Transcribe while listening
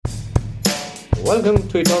Welcome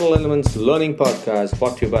to Eternal Elements Learning Podcast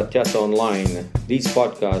brought to you by Atyasa Online. These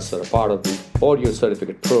podcasts are a part of the audio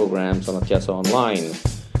certificate programs on Atyasa Online.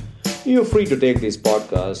 You're free to take these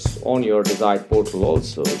podcasts on your desired portal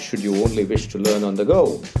also, should you only wish to learn on the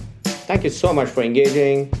go. Thank you so much for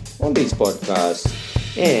engaging on these podcasts,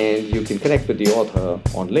 and you can connect with the author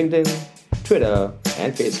on LinkedIn, Twitter,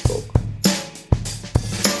 and Facebook.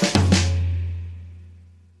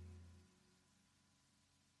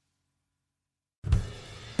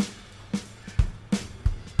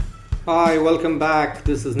 Hi, welcome back.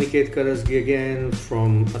 This is Niket Karasgi again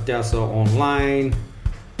from Atyasa Online,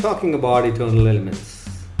 talking about eternal elements.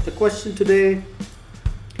 The question today,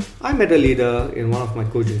 I met a leader in one of my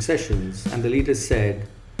coaching sessions, and the leader said,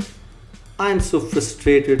 I'm so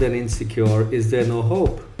frustrated and insecure, is there no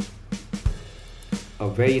hope? A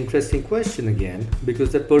very interesting question again,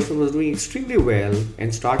 because that person was doing extremely well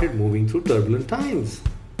and started moving through turbulent times.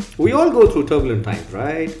 We all go through turbulent times,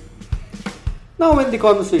 right? Now, when the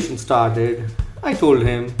conversation started, I told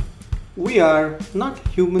him, we are not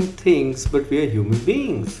human things, but we are human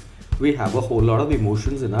beings. We have a whole lot of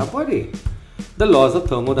emotions in our body. The laws of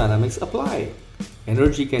thermodynamics apply.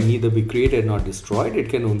 Energy can neither be created nor destroyed, it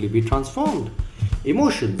can only be transformed.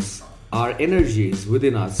 Emotions are energies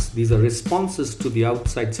within us. These are responses to the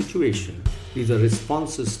outside situation. These are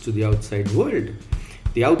responses to the outside world.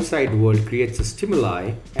 The outside world creates a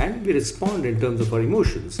stimuli and we respond in terms of our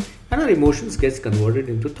emotions, and our emotions gets converted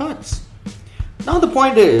into thoughts. Now the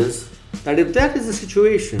point is that if that is the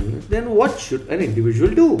situation, then what should an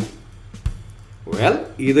individual do? Well,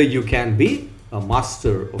 either you can be a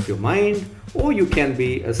master of your mind or you can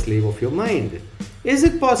be a slave of your mind. Is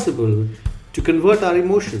it possible to convert our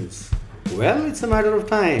emotions? Well, it's a matter of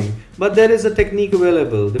time, but there is a technique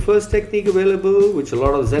available. The first technique available, which a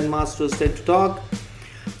lot of Zen masters tend to talk,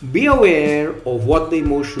 be aware of what the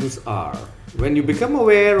emotions are. When you become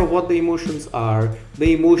aware of what the emotions are,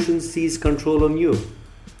 the emotions seize control on you.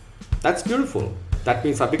 That's beautiful. That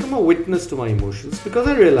means I become a witness to my emotions because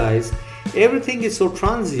I realize everything is so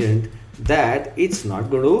transient that it's not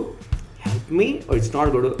going to help me or it's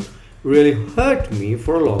not going to really hurt me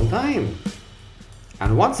for a long time.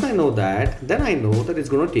 And once I know that, then I know that it's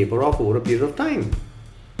going to taper off over a period of time.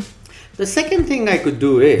 The second thing I could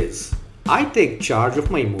do is I take charge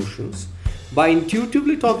of my emotions by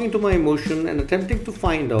intuitively talking to my emotion and attempting to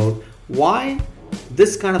find out why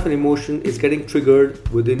this kind of an emotion is getting triggered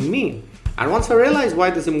within me. And once I realize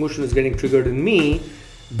why this emotion is getting triggered in me,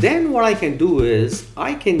 then what I can do is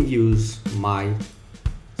I can use my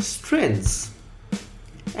strengths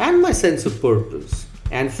and my sense of purpose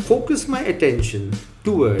and focus my attention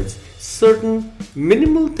towards certain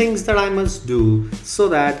minimal things that I must do so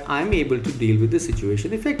that I'm able to deal with the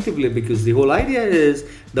situation effectively, because the whole idea is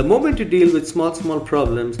the moment you deal with small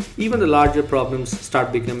problems, even the larger problems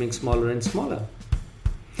start becoming smaller and smaller.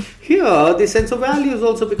 Here, the sense of values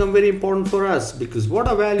also become very important for us, because what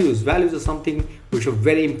are values? Values are something which are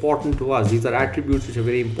very important to us. These are attributes which are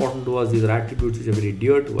very important to us. These are attributes which are very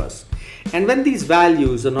dear to us. And when these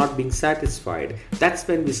values are not being satisfied, that's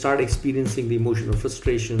when we start experiencing the emotion of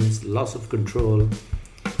frustrations, loss of control.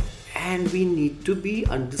 And we need to be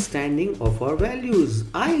understanding of our values.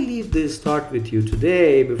 I leave this thought with you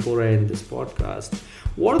today before I end this podcast.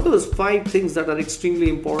 What are those 5 things that are extremely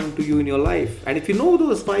important to you in your life? And if you know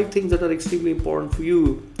those 5 things that are extremely important for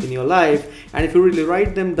you in your life, and if you really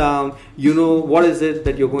write them down, you know what is it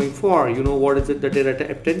that you're going for. You know what is it that you're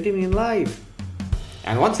attempting in life.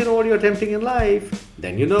 And once you know what you're attempting in life,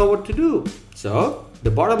 then you know what to do. So,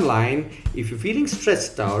 the bottom line, if you're feeling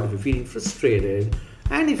stressed out, if you're feeling frustrated,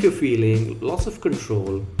 and if you're feeling loss of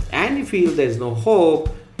control, and you feel there's no hope,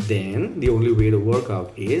 then the only way to work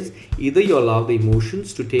out is either you allow the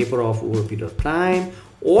emotions to taper off over a period of time,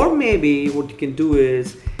 or maybe what you can do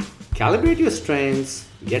is calibrate your strengths,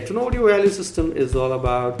 get to know what your value system is all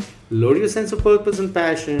about, load your sense of purpose and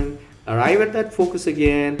passion, arrive at that focus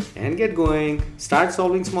again and get going, start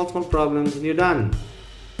solving small problems, and you're done.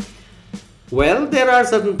 Well, there are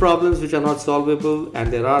certain problems which are not solvable,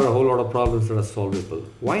 and there are a whole lot of problems that are solvable.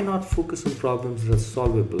 Why not focus on problems that are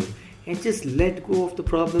solvable and just let go of the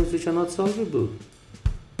problems which are not solvable?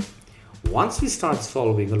 Once we start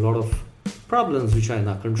solving a lot of problems which are in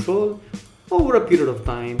our control, over a period of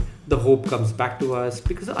time, the hope comes back to us,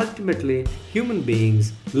 because ultimately human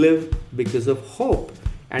beings live because of hope.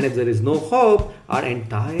 And if there is no hope, our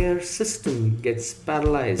entire system gets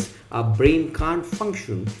paralyzed. Our brain can't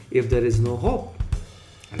function if there is no hope.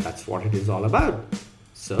 And that's what it is all about.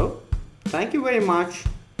 So, thank you very much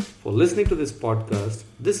for listening to this podcast.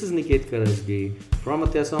 This is Niket Karasgi from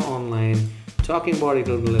Atyasa Online, talking about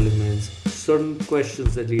eternal elements. So certain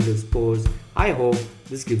questions that leaders pose. I hope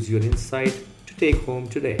this gives you an insight to take home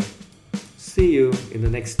today. See you in the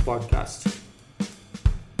next podcast.